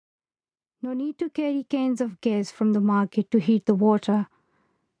No need to carry cans of gas from the market to heat the water.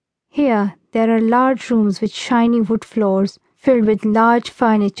 Here, there are large rooms with shiny wood floors filled with large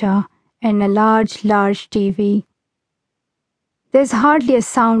furniture and a large TV. There's hardly a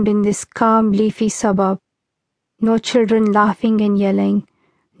sound in this calm, leafy suburb. No children laughing and yelling.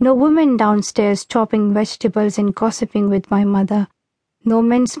 No women downstairs chopping vegetables and gossiping with my mother. No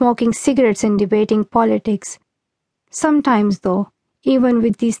men smoking cigarettes and debating politics. Sometimes, though, even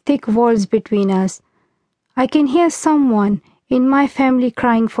with these thick walls between us, I can hear someone in my family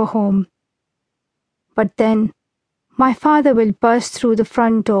crying for home. But then, my father will burst through the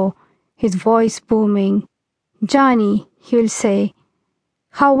front door, his voice booming. "Johnny," he'll say,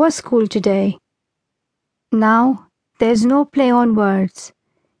 "how was school today?" Now, there's no play on words.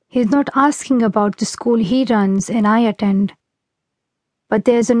 He's not asking about the school he runs and I attend. But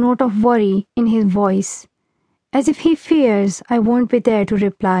there's a note of worry in his voice, as if he fears I won't be there to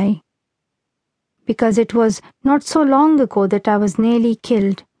reply. Because it was not so long ago that I was nearly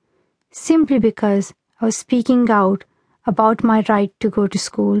killed, simply because I was speaking out about my right to go to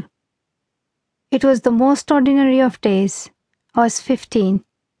school. It was the most ordinary of days. I was 15,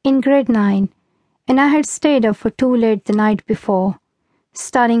 in grade 9, and I had stayed up for too late the night before,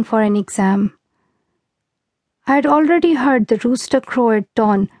 studying for an exam. I had already heard the rooster crow at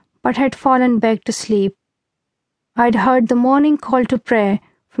dawn, but had fallen back to sleep. I had heard the morning call to prayer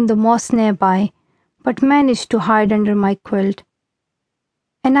from the mosque nearby, but managed to hide under my quilt.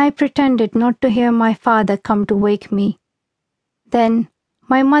 And I pretended not to hear my father come to wake me. Then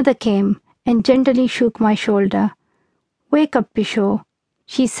my mother came and gently shook my shoulder. "Wake up, Pisho,"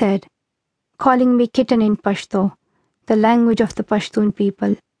 she said, calling me kitten in Pashto, the language of the Pashtun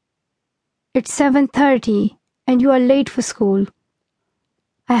people. "It's 7:30 and you are late for school."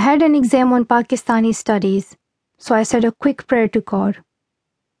 I had an exam on Pakistani studies, so I said a quick prayer to God.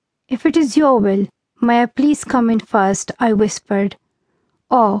 "If it is your will, may I please come in first," I whispered.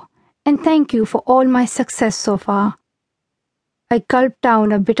 "Oh, and thank you for all my success so far." I gulped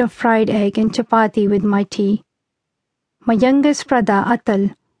down a bit of fried egg and chapati with my tea. My youngest brother,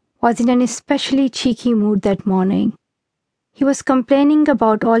 Atal, was in an especially cheeky mood that morning. He was complaining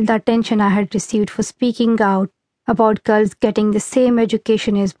about all the attention I had received for speaking out about girls getting the same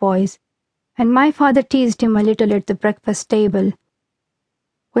education as boys, and my father teased him a little at the breakfast table.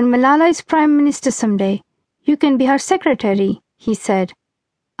 "When Malala is Prime Minister someday, you can be her secretary," he said.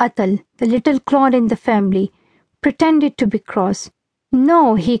 Atal, the little clod in the family, pretended to be cross.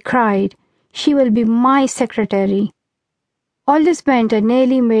 "No," he cried, "she will be my secretary." All this banter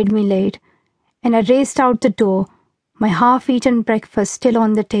nearly made me late, and I raced out the door, my half-eaten breakfast still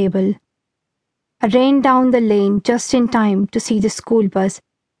on the table. I ran down the lane just in time to see the school bus,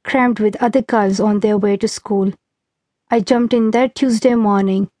 crammed with other girls on their way to school. I jumped in that Tuesday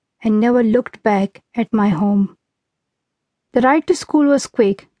morning and never looked back at my home. The ride to school was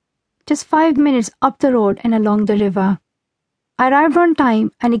quick, just 5 minutes up the road and along the river. I arrived on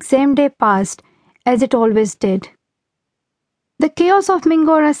time and exam day passed, as it always did. The chaos of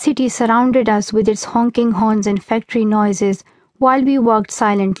Mingora city surrounded us with its honking horns and factory noises while we worked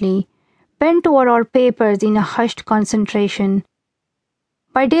silently, bent over our papers in a hushed concentration.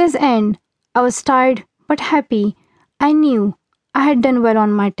 By day's end, I was tired but happy. I knew I had done well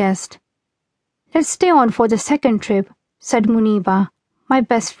on my test. "Let's stay on for the second trip," said Muniba, my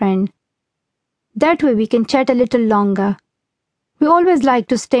best friend. "That way we can chat a little longer. We always like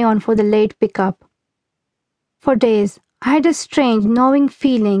to stay on for the late pickup." For days, I had a strange, gnawing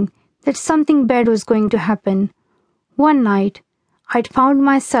feeling that something bad was going to happen. One night, I'd found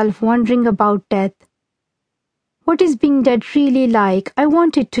myself wondering about death. What is being dead really like? I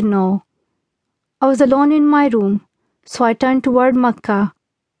wanted to know. I was alone in my room, so I turned toward Makkah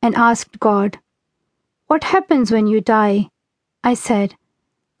and asked God, "What happens when you die?" I said,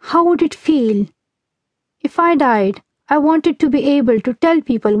 "How would it feel?" If I died, I wanted to be able to tell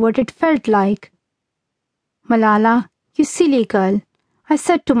people what it felt like. "Malala, you silly girl," I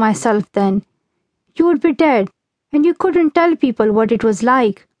said to myself then. "You would be dead, and you couldn't tell people what it was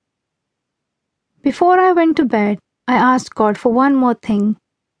like." Before I went to bed, I asked God for one more thing.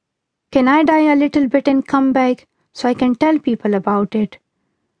 Can I die a little bit and come back so I can tell people about it?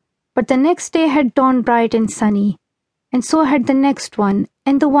 But the next day had dawned bright and sunny, and so had the next one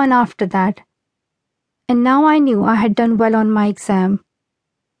and the one after that. And now I knew I had done well on my exam.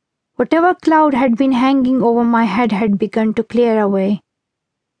 Whatever cloud had been hanging over my head had begun to clear away.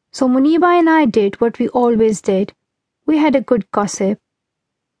 So Muniba and I did what we always did. We had a good gossip.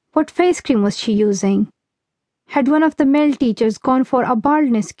 What face cream was she using? Had one of the male teachers gone for a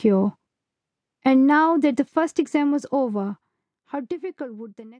baldness cure? And now that the first exam was over, how difficult would the next